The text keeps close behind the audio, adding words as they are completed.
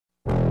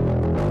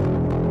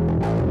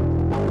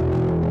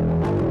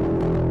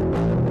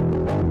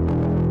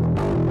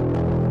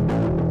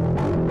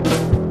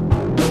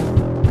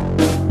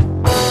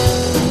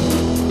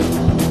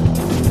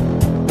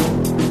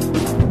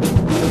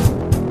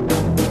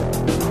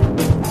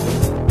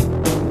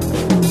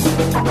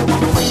Welcome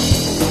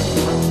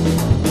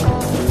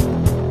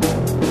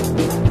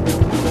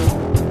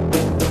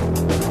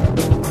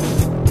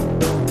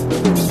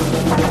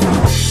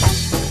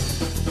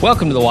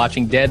to The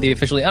Watching Dead, the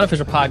officially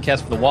unofficial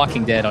podcast for The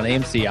Walking Dead on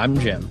AMC. I'm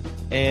Jim.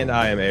 And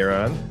I am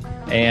Aaron.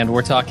 And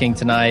we're talking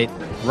tonight,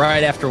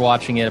 right after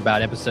watching it,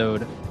 about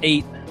episode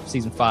 8,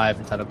 season 5,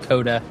 entitled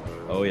Coda.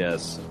 Oh,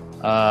 yes.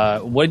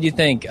 What did you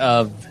think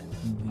of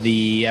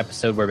the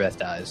episode where Beth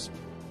dies?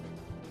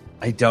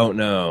 I don't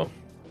know.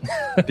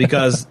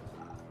 Because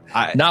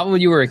not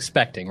what you were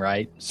expecting,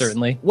 right?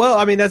 Certainly. Well,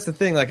 I mean, that's the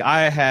thing. Like,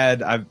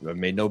 I've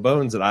made no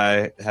bones that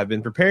I have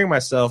been preparing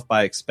myself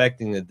by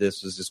expecting that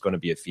this was just going to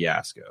be a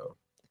fiasco.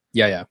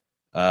 Yeah.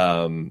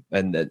 And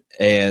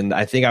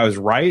I think I was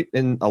right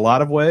in a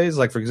lot of ways.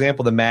 Like, for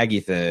example, the Maggie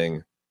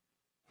thing.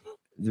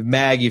 The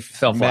Maggie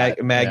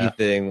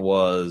thing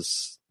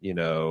was,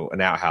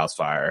 an outhouse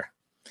fire.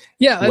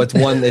 Yeah,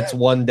 it's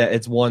one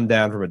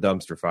down from a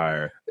dumpster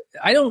fire.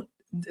 I don't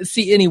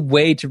see any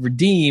way to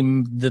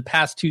redeem the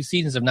past 2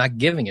 seasons of not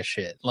giving a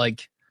shit.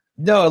 Like,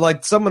 no,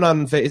 like someone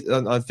on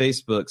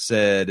Facebook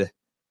said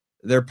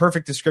their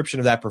perfect description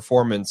of that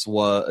performance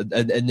was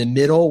in the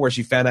middle where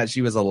she found out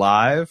she was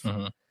alive.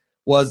 Mm-hmm.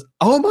 Was,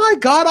 oh my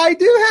God, I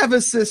do have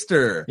a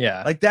sister.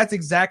 Yeah. Like, that's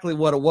exactly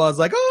what it was.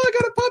 Like, oh, I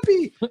got a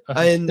puppy.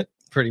 And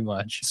pretty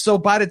much. So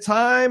by the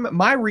time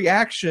my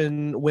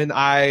reaction when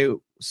I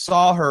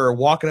saw her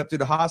walking up through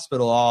the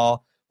hospital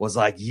all was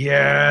like,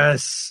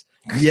 yes,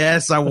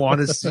 I want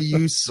to see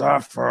you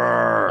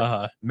suffer.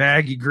 Uh-huh.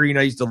 Maggie Green,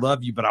 I used to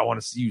love you, but I want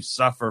to see you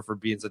suffer for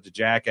being such a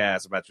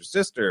jackass about your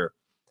sister.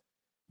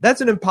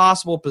 That's an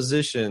impossible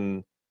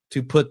position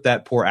to put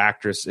that poor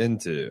actress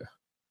into.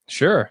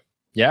 Sure.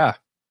 Yeah.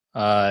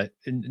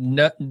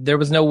 There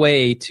was no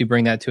way to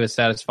bring that to a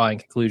satisfying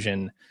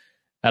conclusion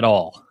at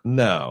all.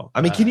 No.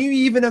 I mean, can you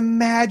even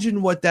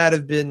imagine what that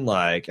have been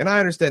like? And I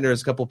understand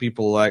there's a couple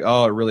people like,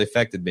 oh, it really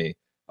affected me.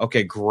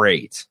 Okay,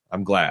 great.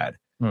 I'm glad.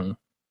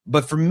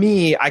 But for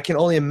me, I can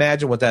only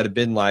imagine what that had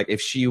been like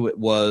if she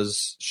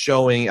was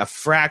showing a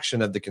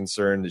fraction of the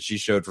concern that she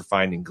showed for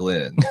finding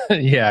Glenn.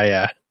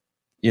 Yeah.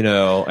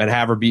 And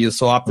have her be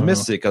so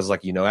optimistic because,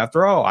 like,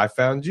 after all, I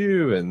found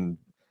you and,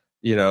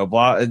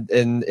 blah.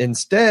 And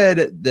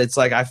instead, it's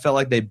like I felt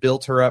like they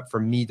built her up for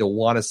me to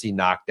want to see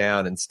knocked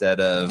down instead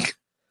of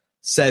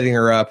setting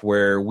her up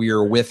where we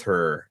are with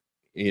her,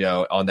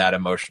 on that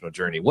emotional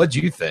journey. What do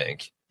you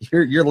think?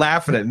 You're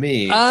laughing at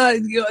me.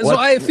 So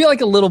I feel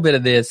like a little bit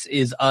of this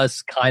is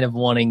us kind of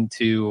wanting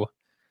to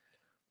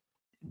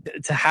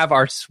have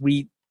our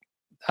sweet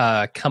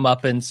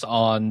comeuppance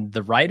on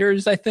the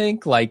writers. I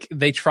think like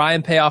they try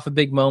and pay off a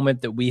big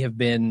moment that we have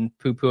been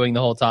poo-pooing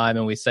the whole time,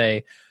 and we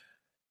say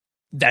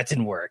that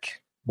didn't work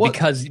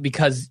because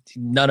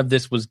none of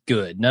this was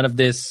good. None of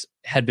this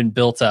had been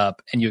built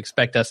up, and you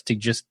expect us to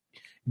just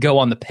go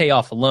on the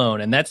payoff alone,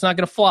 and that's not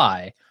going to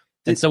fly.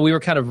 And so we were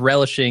kind of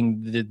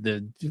relishing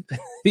the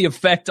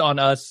effect on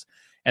us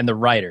and the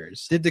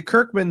writers. Did the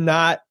Kirkman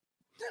not?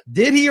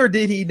 Did he or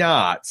did he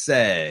not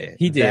say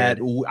he did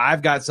that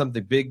I've got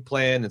something big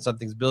planned and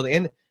something's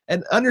building?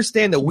 And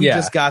understand that we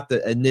just got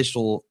the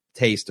initial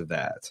taste of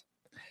that.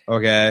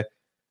 Okay.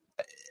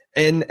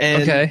 And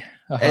okay.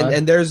 Uh-huh.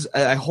 And there's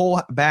a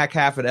whole back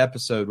half of the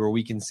episode where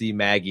we can see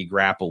Maggie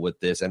grapple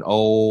with this, and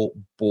oh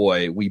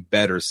boy, we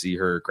better see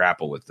her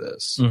grapple with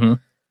this. Mm-hmm.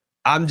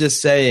 I'm just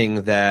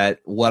saying that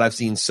what I've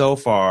seen so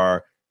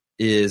far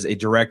is a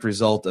direct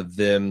result of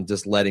them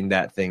just letting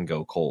that thing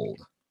go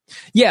cold.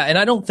 Yeah, and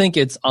I don't think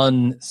it's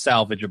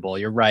unsalvageable.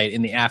 You're right.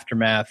 In the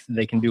aftermath,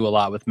 they can do a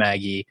lot with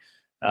Maggie.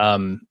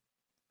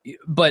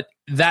 But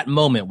that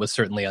moment was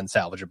certainly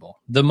unsalvageable.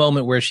 The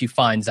moment where she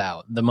finds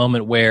out, the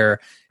moment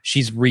where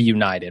she's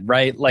reunited,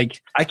 right?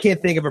 Like, I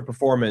can't think of a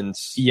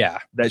performance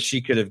that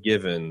she could have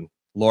given,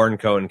 Lauren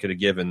Cohen could have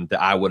given, that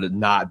I would have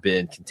not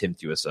been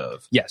contemptuous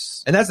of.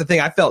 Yes. And that's the thing.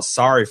 I felt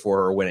sorry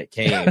for her when it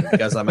came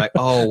because I'm like,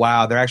 oh,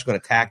 wow, they're actually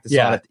going to tack this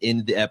on at the end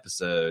of the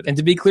episode. And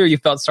to be clear, you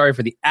felt sorry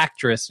for the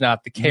actress,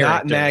 not the character.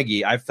 Not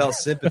Maggie. I felt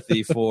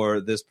sympathy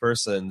for this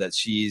person that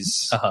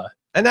she's...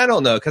 And I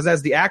don't know, because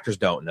as the actors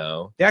don't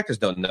know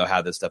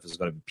how this stuff is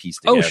going to be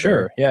pieced together. Oh,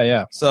 sure.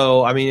 Yeah.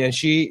 So, I mean, and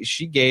she...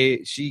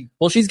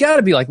 Well, she's got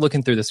to be like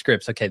looking through the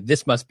scripts. Okay,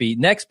 this must be...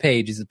 Next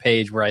page is the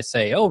page where I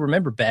say, oh,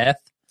 remember Beth?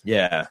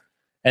 Yeah.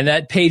 And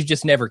that page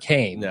just never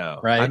came. No.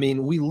 Right? I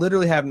mean, we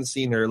literally haven't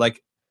seen her.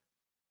 Like,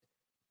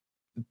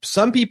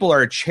 some people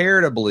are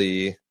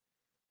charitably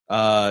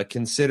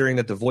considering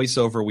that the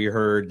voiceover we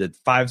heard, the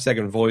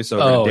 5-second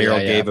voiceover that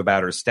Daryl gave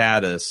about her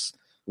status,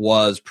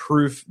 was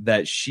proof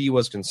that she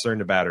was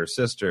concerned about her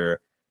sister.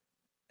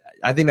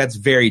 I think that's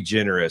very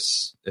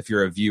generous if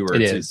you're a viewer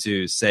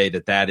to say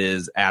that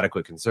is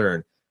adequate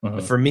concern. Uh-huh.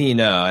 But for me,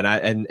 no.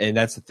 And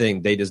that's the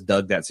thing. They just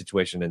dug that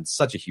situation in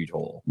such a huge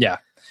hole. Yeah.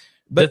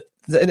 But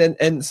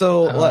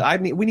so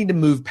we need to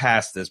move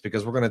past this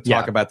because we're going to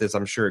talk about this,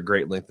 I'm sure, at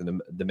great length in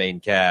the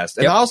main cast.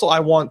 And also I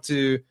want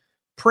to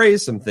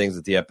praise some things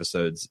that the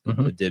episodes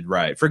did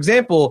right. For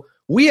example,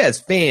 we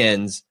as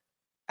fans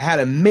had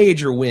a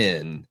major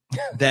win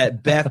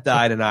that Beth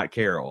died and not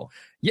Carol.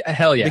 Yeah,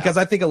 hell yeah. Because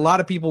I think a lot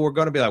of people were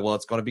going to be like, well,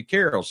 it's going to be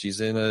Carol. She's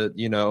in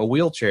a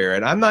wheelchair.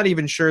 And I'm not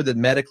even sure that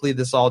medically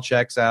this all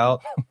checks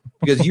out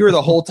because you were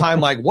the whole time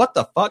like, what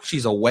the fuck?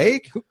 She's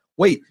awake?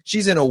 Wait,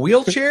 she's in a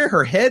wheelchair?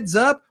 Her head's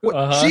up?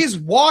 She's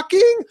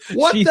walking?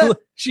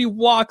 She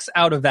walks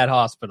out of that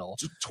hospital.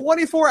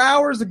 24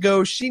 hours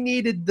ago, she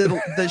needed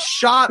the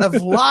shot of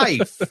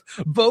life.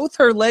 Both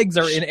her legs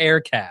are in air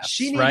casts,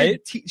 she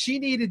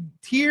needed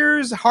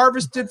tears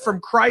harvested from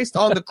Christ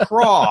on the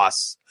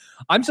cross.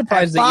 I'm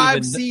surprised that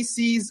 5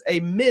 cc's a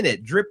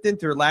minute dripped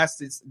into her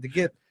to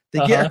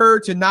get her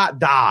to not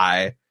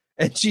die,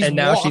 and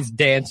now she's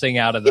dancing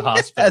out of the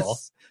hospital.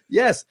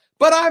 Yes,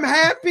 but I'm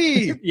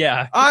happy.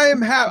 Yeah,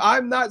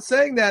 I'm not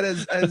saying that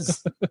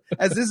as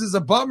this is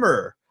a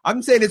bummer.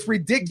 I'm saying it's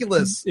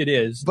ridiculous. It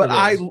is, but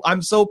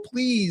I'm so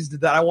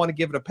pleased that I want to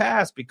give it a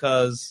pass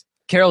because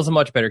Carol's a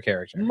much better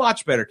character.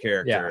 Much better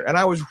character, yeah. And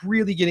I was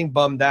really getting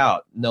bummed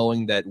out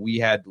knowing that we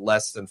had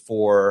less than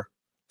 5,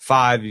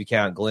 if you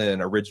count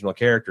Glenn, original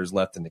characters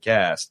left in the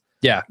cast.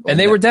 Yeah, and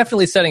they were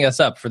definitely setting us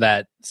up for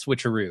that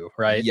switcheroo,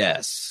 right?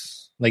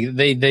 Yes. Like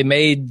they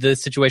made the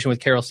situation with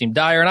Carol seem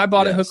dire, and I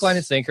bought it hook, line,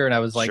 and sinker, and I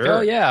was like,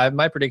 oh yeah,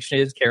 my prediction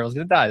is Carol's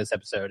going to die this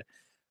episode.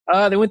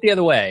 They went the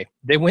other way.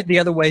 They went the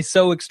other way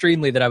so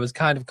extremely that I was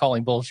kind of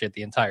calling bullshit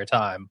the entire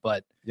time.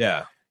 But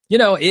yeah,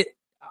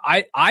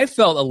 I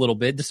felt a little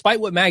bit, despite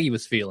what Maggie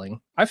was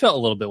feeling, I felt a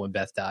little bit when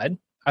Beth died.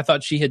 I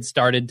thought she had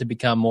started to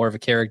become more of a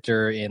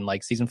character in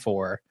like season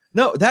 4.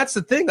 No, that's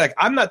the thing. Like,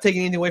 I'm not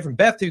taking anything away from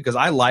Beth, too, because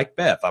I like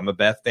Beth. I'm a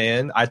Beth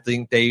fan. I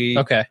think they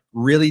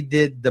really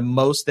did the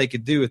most they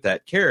could do with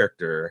that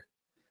character.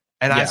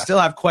 And I still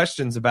have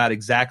questions about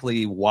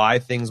exactly why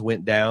things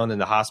went down in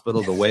the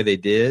hospital the way they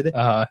did.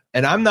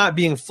 And I'm not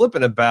being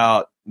flippant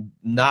about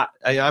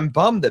I'm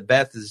bummed that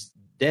Beth is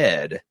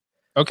dead.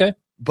 Okay.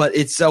 But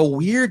it's so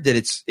weird that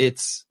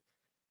it's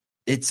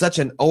such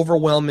an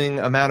overwhelming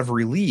amount of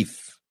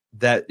relief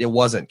that it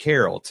wasn't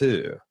Carol,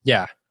 too.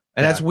 Yeah.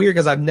 And that's weird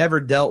because I've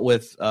never dealt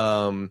with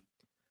a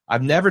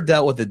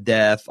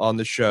death on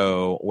the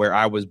show where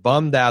I was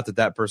bummed out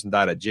that person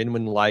died. I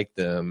genuinely liked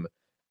them,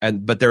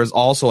 but there was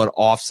also an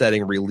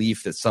offsetting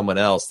relief that someone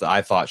else that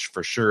I thought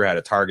for sure had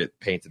a target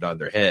painted on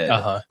their head.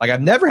 Like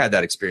I've never had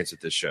that experience with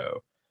this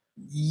show.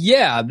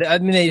 Yeah, I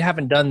mean they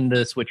haven't done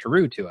the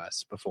switcheroo to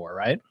us before,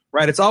 right?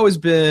 Right. It's always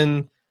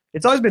been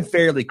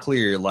fairly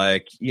clear.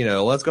 Like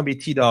well, it's going to be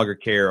T-Dog or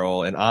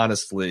Carol, and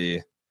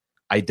honestly,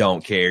 I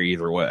don't care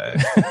either way.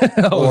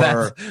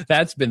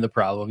 That's been the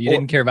problem. You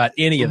didn't care about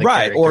any of the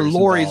characters. Or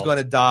Lori's going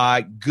to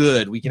die.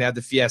 Good. We can have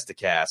the Fiesta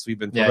cast. We've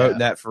been promoting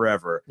that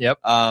forever. Yep.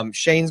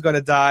 Shane's going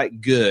to die.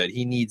 Good.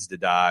 He needs to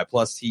die.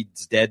 Plus,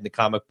 he's dead in the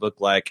comic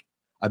book like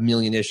a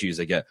million issues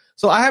ago.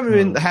 So I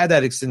haven't had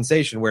that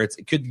sensation where it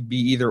could be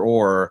either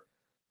or,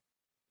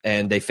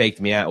 and they faked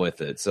me out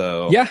with it.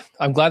 So yeah,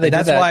 I'm glad they did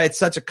that. That's why it's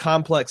such a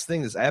complex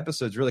thing. This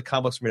episode's really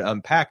complex for me to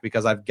unpack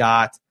because I've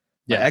got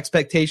my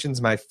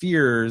expectations, my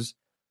fears,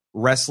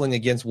 wrestling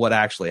against what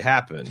actually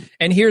happened.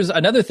 And here's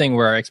another thing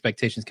where our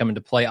expectations come into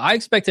play. I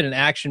expected an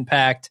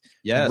action-packed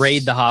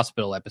raid the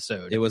hospital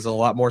episode. It was a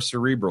lot more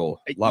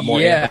cerebral, a lot more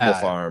Animal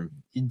Farm.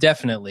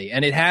 Definitely.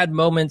 And it had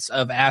moments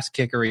of ass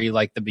kickery,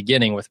 like the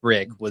beginning with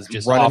Rick was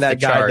just running off that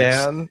the guy charts.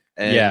 Down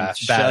and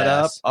shut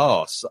up.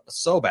 Oh,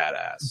 so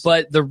badass.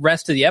 But the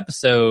rest of the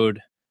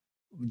episode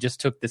just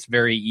took this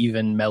very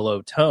even,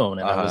 mellow tone.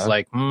 And I was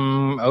like,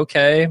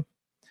 okay.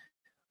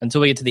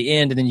 Until we get to the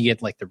end, and then you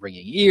get like the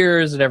ringing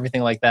ears and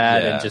everything like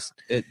that, and just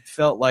it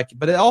felt like,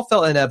 but it all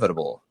felt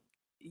inevitable.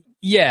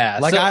 Yeah,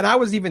 like I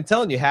was even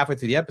telling you halfway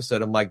through the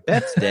episode, I'm like,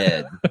 Beth's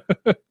dead.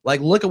 Like,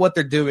 look at what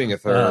they're doing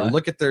with her.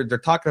 Look at they're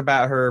talking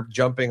about her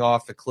jumping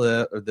off the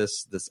cliff or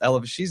this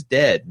elevator. She's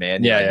dead,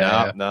 man.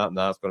 No,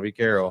 it's gonna be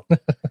Carol.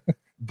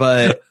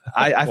 But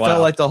I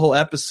felt like the whole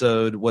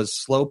episode was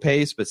slow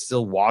paced, but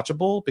still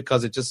watchable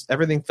because it just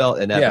everything felt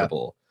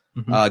inevitable.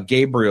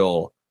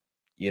 Gabriel,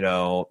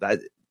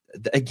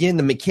 again,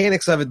 the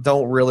mechanics of it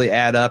don't really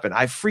add up, and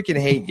I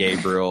freaking hate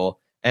Gabriel.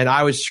 And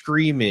I was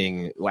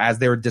screaming as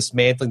they were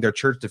dismantling their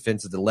church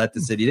defenses to let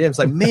the city in. It's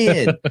like,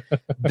 man,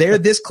 they're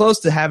this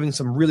close to having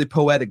some really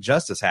poetic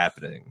justice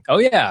happening. Oh,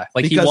 yeah.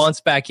 Like he wants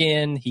back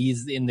in.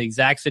 He's in the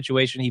exact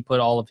situation he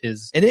put all of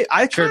his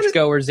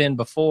churchgoers in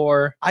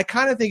before. I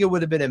kind of think it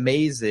would have been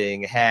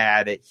amazing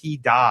had he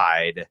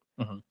died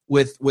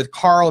with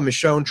Carl and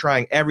Michonne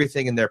trying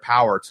everything in their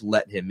power to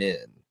let him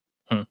in.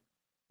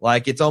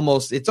 Like it's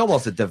almost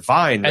a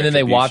divine. And then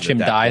they watch him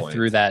die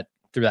through that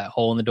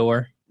hole in the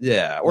door.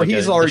 Yeah, or like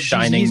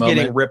he's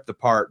getting ripped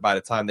apart by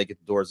the time they get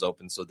the doors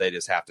open, so they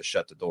just have to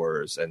shut the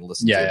doors and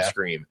listen to him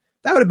scream.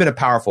 That would have been a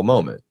powerful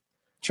moment.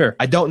 Sure.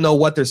 I don't know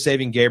what they're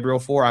saving Gabriel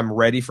for. I'm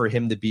ready for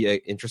him to be an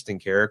interesting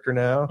character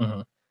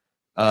now.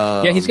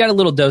 He's got a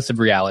little dose of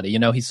reality.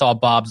 He saw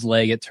Bob's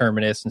leg at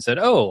Terminus and said,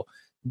 "Oh,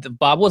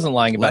 Bob wasn't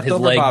lying about his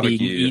leg being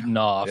eaten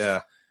off."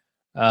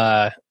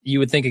 Yeah. You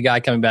would think a guy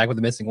coming back with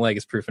a missing leg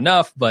is proof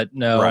enough, but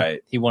no,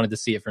 he wanted to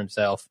see it for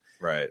himself.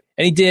 Right.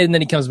 And he did, and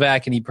then he comes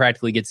back and he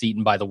practically gets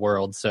eaten by the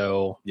world.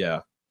 So yeah,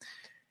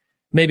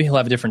 maybe he'll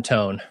have a different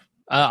tone.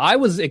 I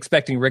was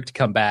expecting Rick to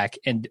come back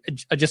and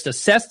just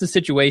assess the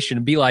situation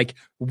and be like,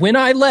 when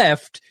I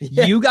left,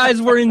 you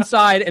guys were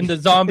inside and the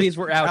zombies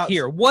were out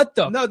here. What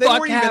the No, they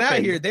fuck weren't happened? even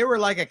out here. They were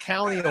like a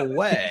county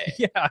away.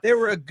 Yeah. They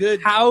were a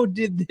good... How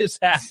did this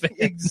happen?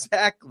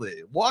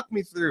 Exactly. Walk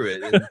me through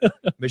it. And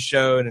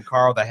Michonne and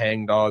Carl the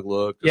hangdog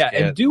look. Yeah,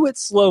 and do it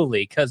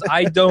slowly because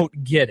I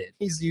don't get it.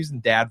 He's using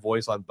dad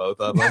voice on both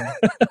of them.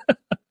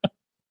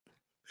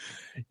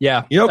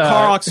 Yeah. You know,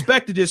 Carl,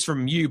 expected this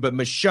from you, but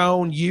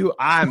Michonne,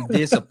 I'm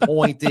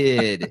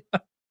disappointed.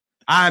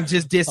 I'm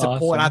just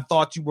disappointed. Awesome. I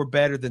thought you were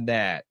better than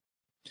that.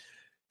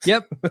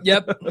 Yep.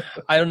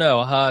 I don't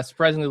know.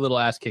 Surprisingly little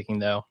ass kicking,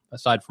 though,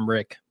 aside from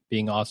Rick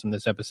being awesome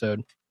this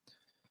episode.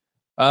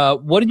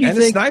 What did you think?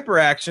 The sniper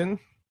action.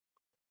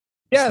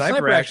 Yeah,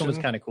 sniper action was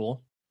kind of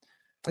cool.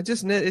 It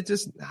just,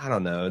 I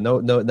don't know. No,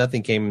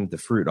 nothing came to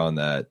fruit on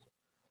that.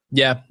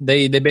 Yeah,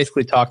 they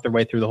basically talked their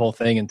way through the whole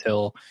thing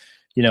until,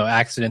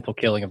 accidental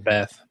killing of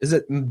Beth. Is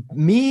it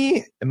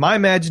me, my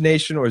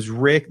imagination, or is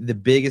Rick the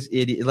biggest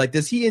idiot? Like,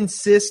 does he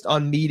insist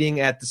on meeting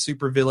at the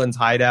supervillain's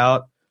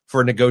hideout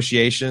for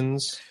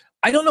negotiations?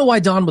 I don't know why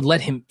Don would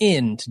let him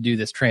in to do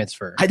this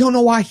transfer. I don't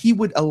know why he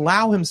would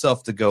allow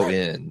himself to go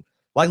in.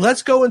 Like,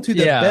 let's go into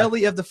the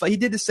belly of the... He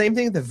did the same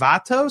thing with the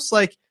Vatos.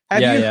 Like,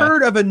 have you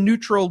heard of a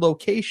neutral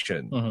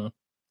location? Mm-hmm.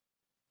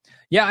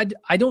 Yeah,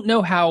 I don't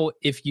know how,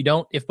 if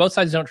both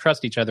sides don't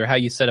trust each other, how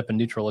you set up a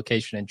neutral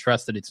location and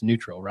trust that it's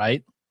neutral,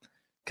 right?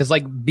 Because,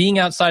 like, being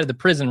outside of the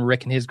prison,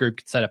 Rick and his group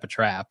could set up a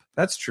trap.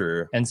 That's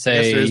true. And say...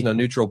 I guess there is no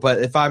neutral. But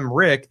if I'm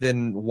Rick,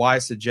 then why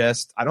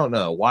suggest... I don't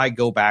know. Why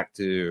go back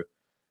to...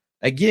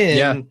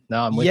 Again,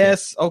 I'm with you.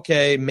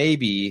 Okay,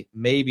 maybe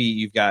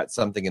you've got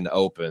something in the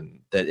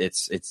open that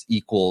it's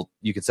equal.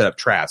 You can set up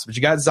traps, but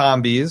you got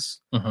zombies,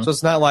 so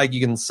it's not like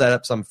you can set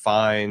up some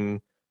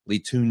finely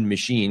tuned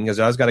machine because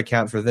you always got to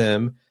account for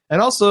them.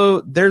 And also,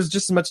 there's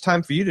just as much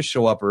time for you to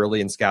show up early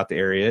and scout the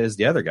area as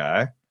the other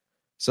guy.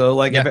 So,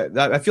 like,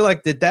 I feel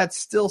like that's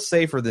still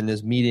safer than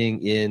his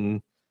meeting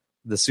in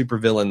the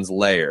supervillain's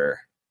lair.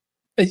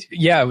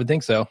 Yeah, I would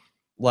think so.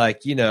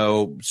 Like,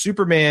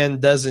 Superman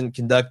doesn't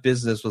conduct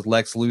business with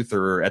Lex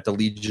Luthor at the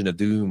Legion of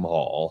Doom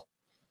Hall.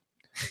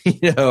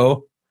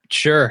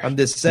 Sure. I'm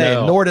just saying.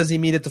 No. Nor does he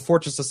meet at the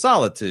Fortress of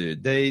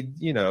Solitude. They,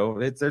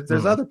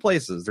 there's other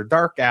places. There are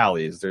dark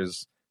alleys.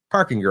 There's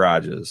parking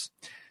garages.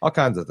 All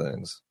kinds of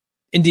things.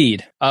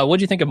 Indeed. What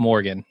do you think of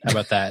Morgan? How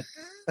about that?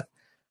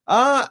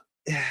 I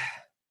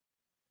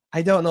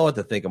don't know what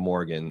to think of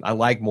Morgan. I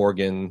like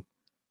Morgan.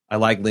 I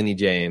like Lenny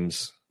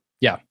James.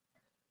 Yeah.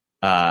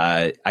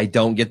 I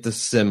don't get the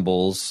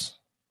symbols.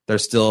 They're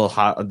still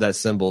hot, that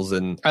symbols,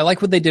 and I like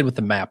what they did with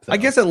the map, though. I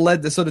guess it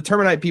led so the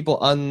Terminite people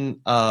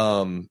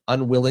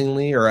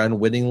unwillingly or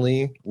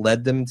unwittingly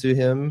led them to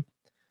him,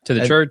 to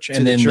the church,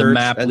 and then the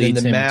map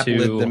leads him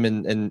to them,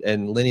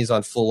 and Lenny's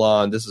on full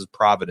on. This is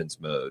Providence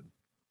mode.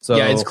 So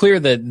yeah, it's clear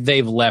that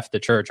they've left the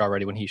church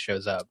already when he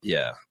shows up.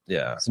 Yeah.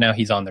 So now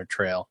he's on their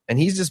trail, and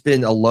he's just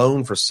been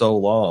alone for so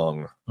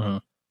long.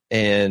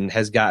 And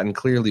has gotten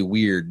clearly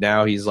weird.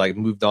 Now he's like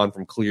moved on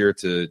from Clear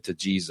to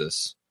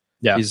Jesus.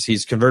 Yeah,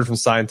 he's converted from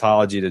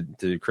Scientology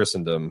to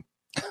Christendom.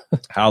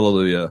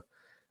 Hallelujah.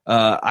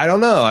 I don't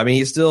know. I mean,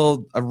 he's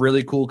still a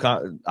really cool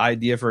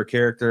idea for a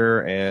character,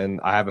 and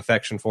I have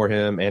affection for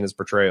him and his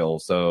portrayal.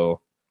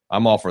 So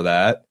I'm all for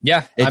that.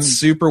 Yeah, it's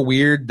super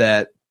weird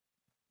that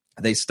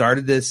they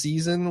started this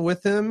season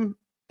with him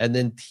and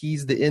then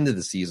teased the end of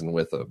the season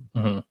with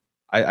him.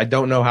 I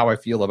don't know how I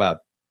feel about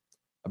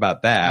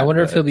that. I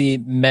wonder if he'll be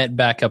met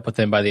back up with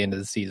him by the end of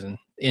the season,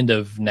 end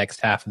of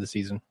next half of the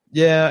season.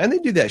 Yeah, and they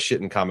do that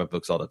shit in comic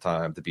books all the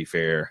time, to be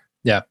fair.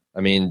 Yeah.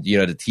 I mean,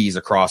 to tease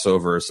a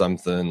crossover or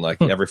something,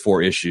 like every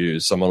 4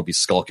 issues, someone will be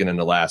skulking in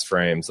the last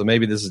frame. So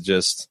maybe this is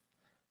just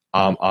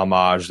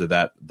homage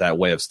to that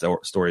way of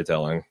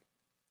storytelling.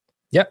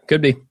 Yep,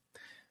 could be.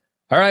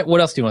 All right, what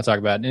else do you want to talk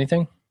about?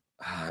 Anything?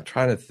 I'm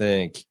trying to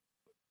think.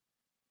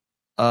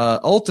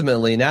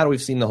 Ultimately, now that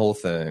we've seen the whole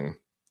thing,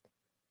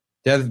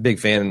 the other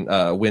big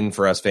win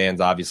for us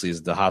fans, obviously,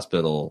 is the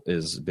hospital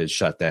is been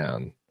shut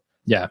down.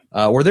 Yeah.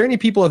 Were there any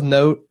people of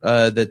note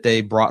that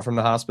they brought from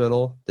the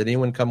hospital? Did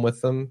anyone come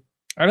with them?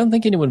 I don't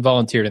think anyone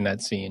volunteered in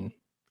that scene.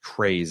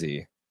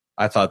 Crazy.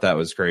 I thought that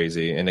was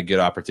crazy and a good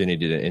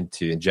opportunity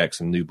to inject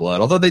some new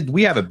blood. Although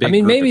we have a big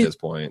group at this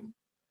point.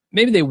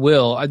 Maybe they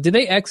will. Did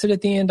they exit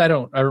at the end? I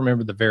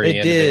remember the very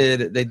end.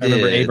 They did. I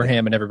remember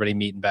Abraham and everybody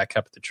meeting back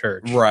up at the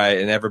church. Right,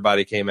 and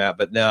everybody came out.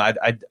 But no,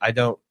 I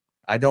don't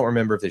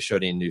remember if they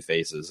showed any new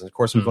faces. And of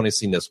course, we've only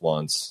seen this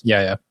once.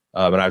 Yeah.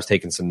 But I was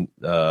taking some.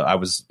 I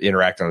was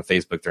interacting on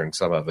Facebook during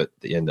some of it,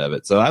 the end of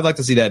it. So I'd like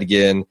to see that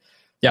again.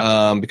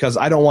 Yeah. Because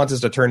I don't want this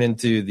to turn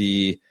into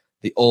the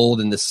old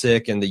and the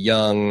sick and the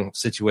young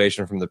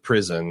situation from the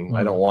prison.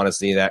 I don't want to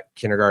see that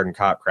kindergarten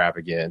cop crap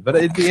again. But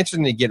it'd be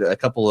interesting to get a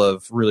couple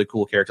of really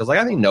cool characters. Like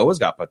I think Noah's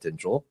got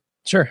potential.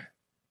 Sure.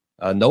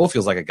 Noah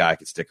feels like a guy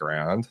could stick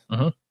around.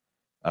 I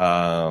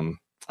don't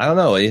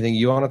know. Anything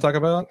you want to talk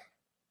about?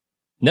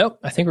 Nope.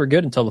 I think we're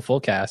good until the full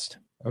cast.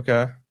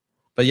 Okay.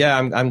 But yeah,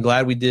 I'm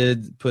glad we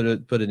did put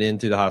it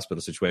into the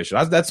hospital situation.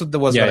 That's what I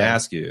was going to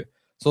ask you.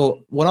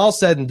 So when all's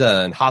said and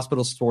done,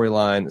 hospital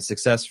storyline,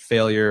 success,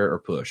 failure, or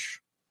push?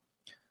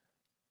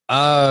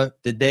 I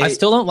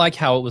still don't like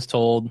how it was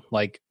told,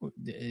 like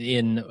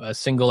in a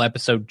single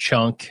episode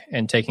chunk,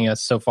 and taking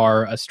us so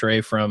far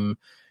astray from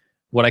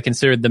what I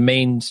considered the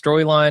main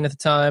storyline at the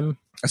time.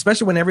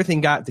 Especially when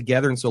everything got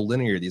together and so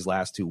linear these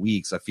last 2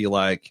 weeks, I feel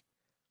like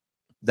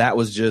that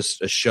was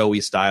just a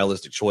showy,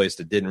 stylistic choice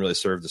that didn't really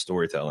serve the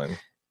storytelling.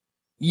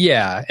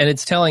 Yeah, and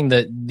it's telling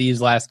that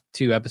these last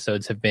 2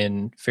 episodes have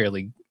been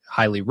fairly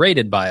highly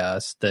rated by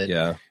us,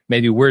 that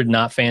maybe we're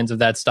not fans of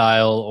that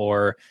style,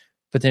 or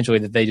potentially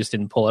that they just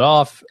didn't pull it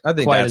off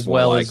quite as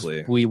well as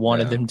we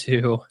wanted them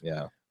to.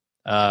 Yeah.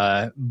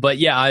 But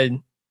yeah, I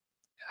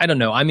don't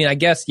know. I mean, I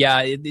guess,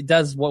 it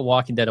does what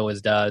Walking Dead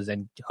always does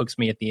and hooks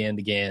me at the end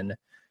again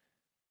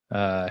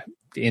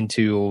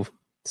into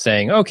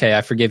saying, okay,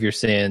 I forgive your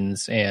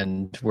sins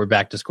and we're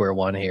back to square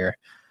one here.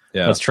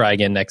 Yeah. Let's try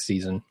again next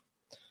season.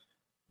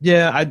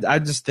 Yeah, I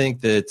just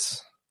think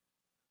that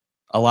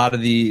a lot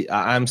of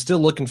I'm still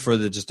looking for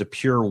just a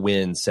pure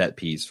win set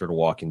piece for The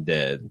Walking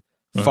Dead.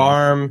 Mm-hmm.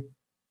 Farm,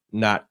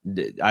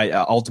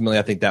 ultimately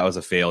I think that was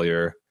a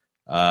failure.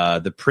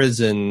 The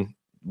prison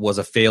was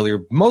a failure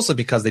mostly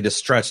because they just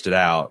stretched it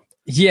out.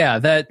 Yeah,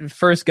 that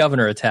first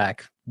governor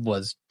attack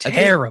was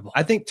terrible.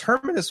 I think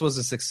Terminus was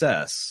a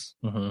success.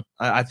 Mm-hmm.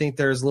 I think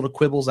there's little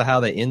quibbles of how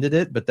they ended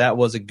it, but that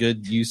was a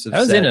good use of.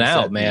 That was in and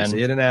out, man.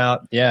 In and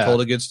out. Yeah,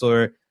 told a good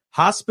story.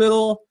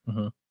 Hospital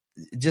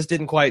just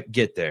didn't quite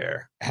get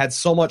there. Had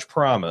so much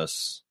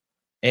promise,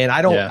 and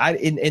I don't. Yeah.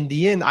 In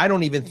the end, I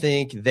don't even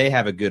think they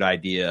have a good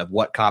idea of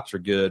what cops are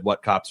good,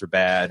 what cops are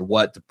bad,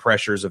 what the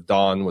pressures of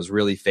Dawn was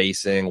really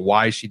facing,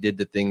 why she did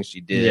the things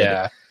she did.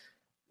 Yeah,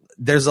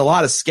 there's a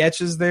lot of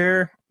sketches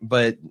there,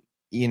 but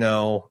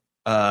not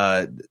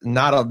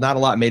a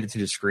lot made it to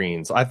the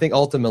screen. So I think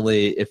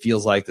ultimately it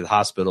feels like the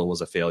hospital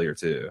was a failure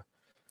too.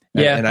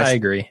 And I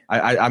agree.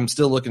 I'm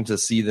still looking to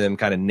see them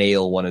kind of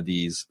nail one of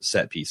these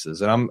set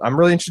pieces, and I'm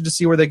really interested to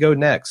see where they go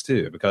next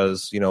too,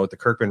 because with the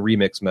Kirkman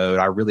remix mode,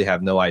 I really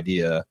have no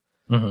idea.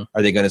 Mm-hmm.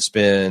 Are they going to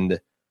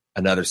spend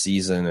another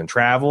season and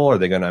travel? Are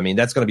they going to? I mean,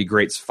 that's going to be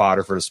great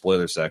fodder for the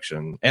spoiler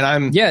section.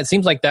 And it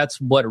seems like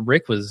that's what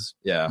Rick was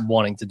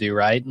wanting to do,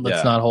 right?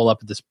 Let's not hold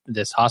up at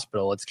this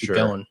hospital. Let's keep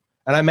going.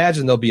 And I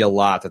imagine there'll be a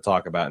lot to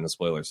talk about in the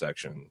spoiler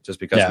section, just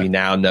because we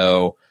now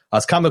know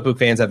us comic book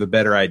fans have a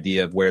better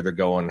idea of where they're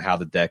going, how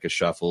the deck is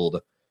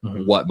shuffled,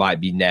 what might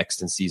be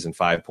next in season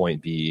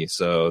 5.B.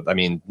 So, I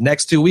mean,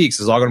 next 2 weeks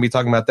is all going to be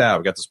talking about that.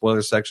 We've got the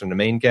spoiler section, the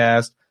main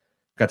cast,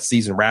 got the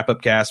season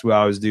wrap-up cast we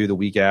always do the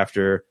week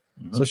after.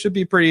 Mm-hmm. So it should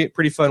be a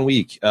pretty fun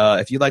week.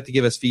 If you'd like to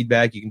give us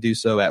feedback, you can do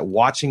so at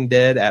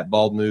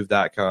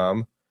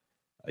watchingdead@baldmove.com.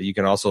 You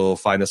can also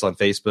find us on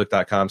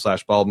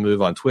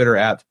facebook.com/baldmove, on Twitter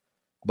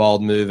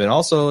 @baldmove, and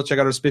also check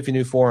out our spiffy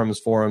new forums,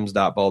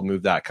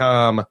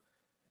 forums.baldmove.com.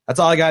 That's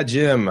all I got,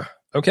 Jim.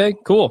 Okay,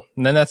 cool.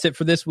 And then that's it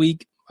for this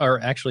week,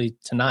 or actually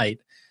tonight.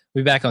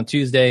 We'll be back on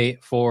Tuesday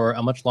for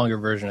a much longer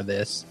version of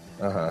this.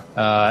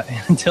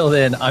 Until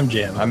then, I'm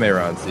Jim. I'm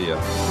Aaron. See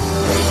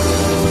ya.